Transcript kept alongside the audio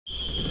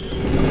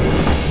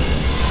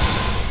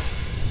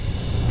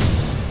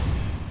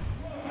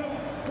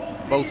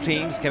Both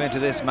teams came into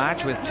this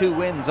match with 2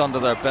 wins under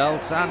their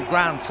belts and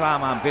Grand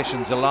Slam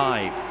ambitions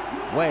alive.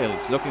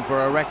 Wales looking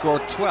for a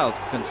record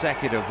 12th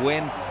consecutive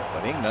win,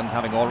 but England,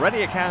 having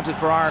already accounted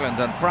for Ireland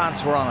and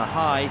France, were on a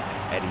high.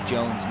 Eddie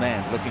Jones'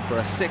 men looking for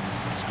a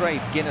 6th straight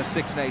Guinness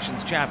Six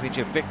Nations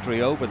Championship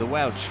victory over the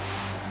Welsh.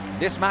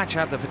 This match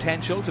had the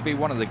potential to be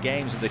one of the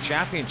games of the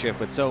championship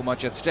with so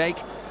much at stake.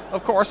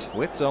 Of course,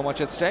 with so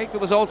much at stake, there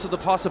was also the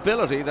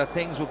possibility that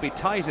things would be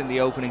tight in the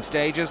opening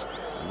stages,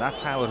 and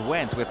that's how it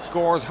went, with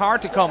scores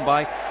hard to come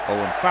by.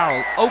 Owen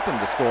Farrell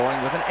opened the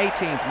scoring with an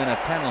 18th minute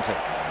penalty.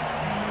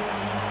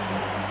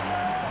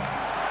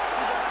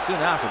 Soon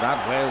after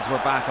that, Wales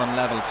were back on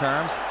level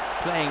terms.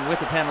 Playing with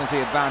the penalty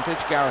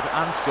advantage, Gareth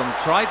Anscombe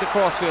tried the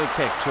crossfield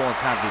kick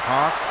towards Hadleigh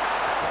Parks.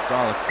 The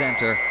Scarlet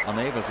centre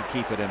unable to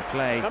keep it in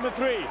play, Number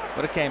 3.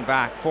 but it came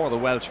back for the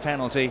Welsh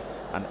penalty,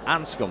 and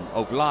Anscombe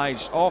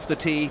obliged off the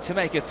tee to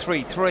make it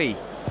 3-3.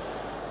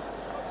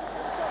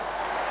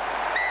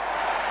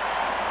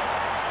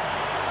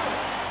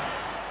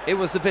 It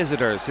was the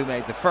visitors who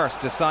made the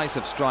first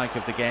decisive strike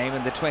of the game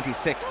in the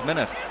 26th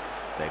minute.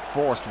 They'd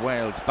forced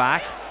Wales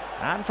back,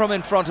 and from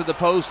in front of the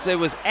posts it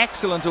was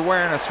excellent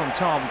awareness from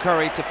Tom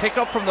Curry to pick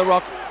up from the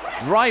ruck,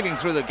 driving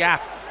through the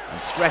gap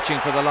and stretching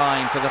for the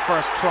line for the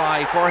first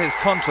try for his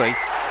country,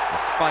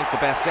 despite the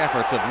best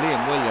efforts of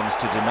Liam Williams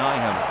to deny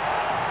him.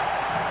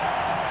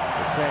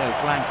 The Sale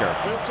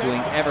flanker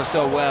doing ever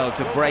so well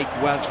to break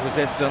Welsh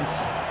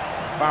resistance.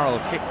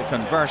 Farrell kicked the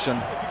conversion,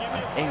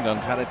 and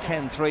England had a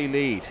 10-3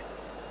 lead.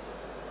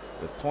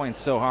 With points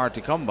so hard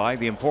to come by,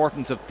 the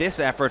importance of this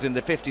effort in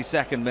the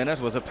 52nd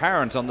minute was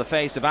apparent on the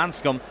face of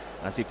Anscombe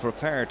as he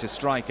prepared to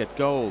strike at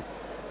goal.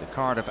 The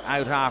Cardiff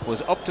out half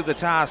was up to the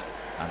task,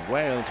 and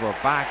Wales were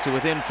back to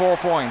within 4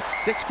 points,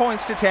 6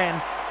 points to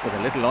 10, with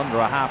a little under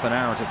a half an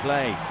hour to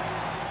play.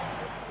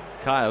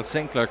 Kyle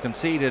Sinckler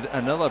conceded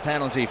another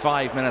penalty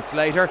 5 minutes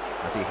later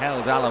as he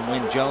held Alun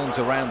Wyn-Jones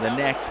around the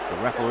neck. The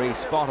referee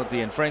spotted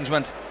the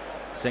infringement.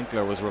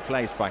 Sinckler was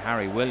replaced by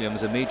Harry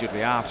Williams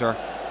immediately after,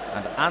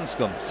 and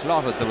Anscombe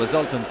slotted the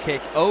resultant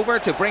kick over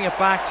to bring it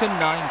back to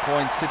 9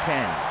 points to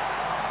 10.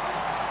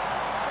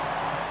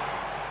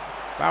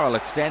 Farrell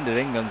extended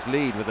England's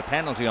lead with a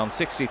penalty on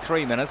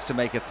 63 minutes to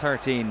make it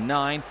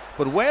 13-9,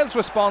 but Wales'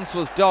 response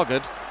was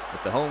dogged,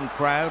 with the home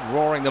crowd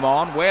roaring them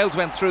on. Wales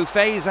went through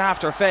phase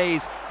after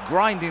phase,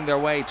 grinding their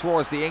way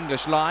towards the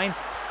English line.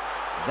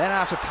 Then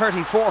after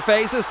 34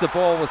 phases, the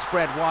ball was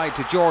spread wide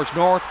to George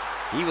North.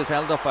 He was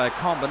held up by a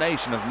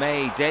combination of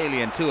May,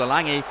 Daly and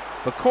Tuilagi,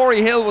 but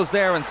Cory Hill was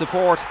there in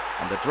support,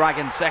 and the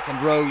Dragon's second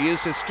row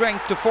used his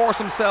strength to force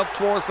himself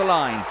towards the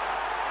line.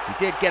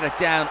 He did get it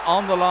down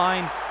on the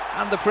line,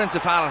 and the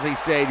Principality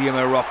Stadium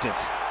erupted.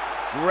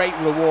 Great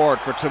reward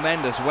for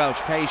tremendous Welsh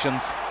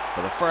patience.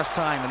 For the first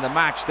time in the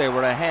match they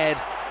were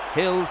ahead.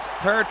 Hill's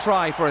 3rd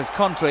try for his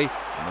country,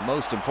 and the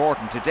most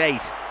important to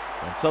date.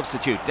 When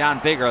substitute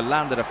Dan Biggar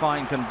landed a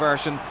fine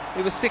conversion,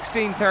 it was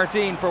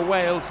 16-13 for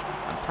Wales,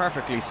 and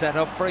perfectly set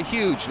up for a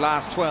huge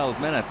last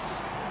 12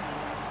 minutes.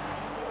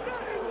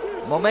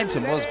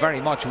 Momentum was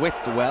very much with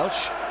the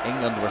Welsh.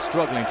 England were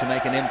struggling to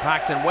make an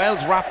impact, and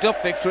Wales wrapped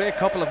up victory a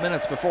couple of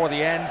minutes before the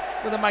end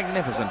with a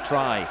magnificent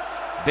try.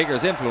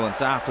 Biggar's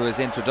influence after his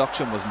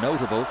introduction was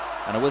notable,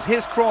 and it was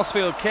his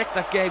crossfield kick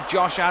that gave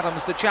Josh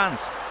Adams the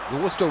chance. The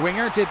Worcester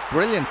winger did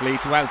brilliantly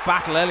to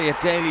outbattle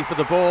Elliot Daly for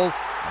the ball,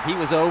 and he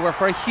was over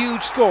for a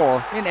huge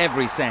score in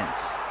every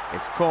sense.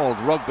 It's called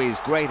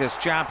rugby's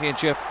greatest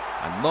championship,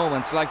 and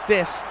moments like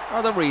this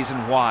are the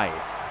reason why.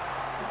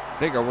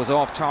 Biggar was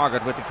off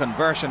target with the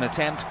conversion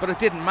attempt, but it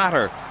didn't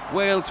matter.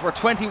 Wales were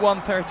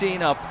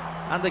 21-13 up,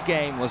 and the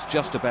game was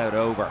just about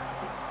over.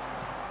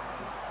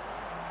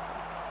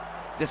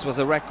 This was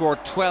a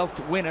record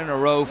 12th win in a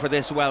row for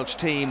this Welsh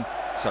team,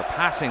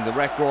 surpassing the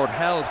record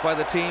held by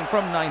the team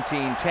from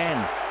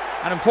 1910.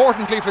 And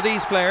importantly for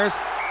these players,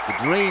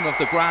 the dream of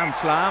the Grand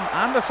Slam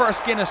and the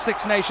first Guinness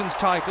Six Nations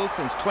title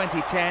since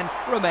 2010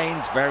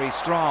 remains very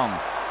strong.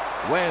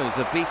 Wales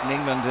have beaten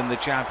England in the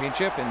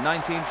championship in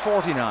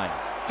 1949,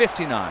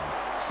 59,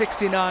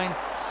 69,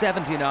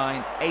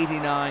 79,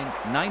 89,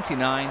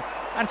 99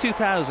 and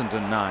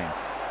 2009.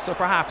 So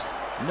perhaps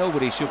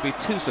nobody should be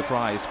too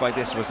surprised by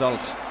this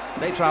result.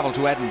 They travel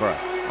to Edinburgh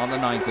on the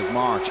 9th of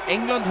March.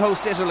 England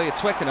host Italy at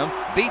Twickenham,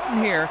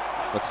 beaten here,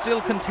 but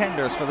still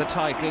contenders for the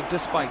title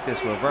despite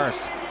this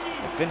reverse.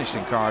 It finished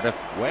in Cardiff,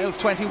 Wales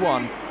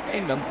 21,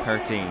 England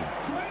 13.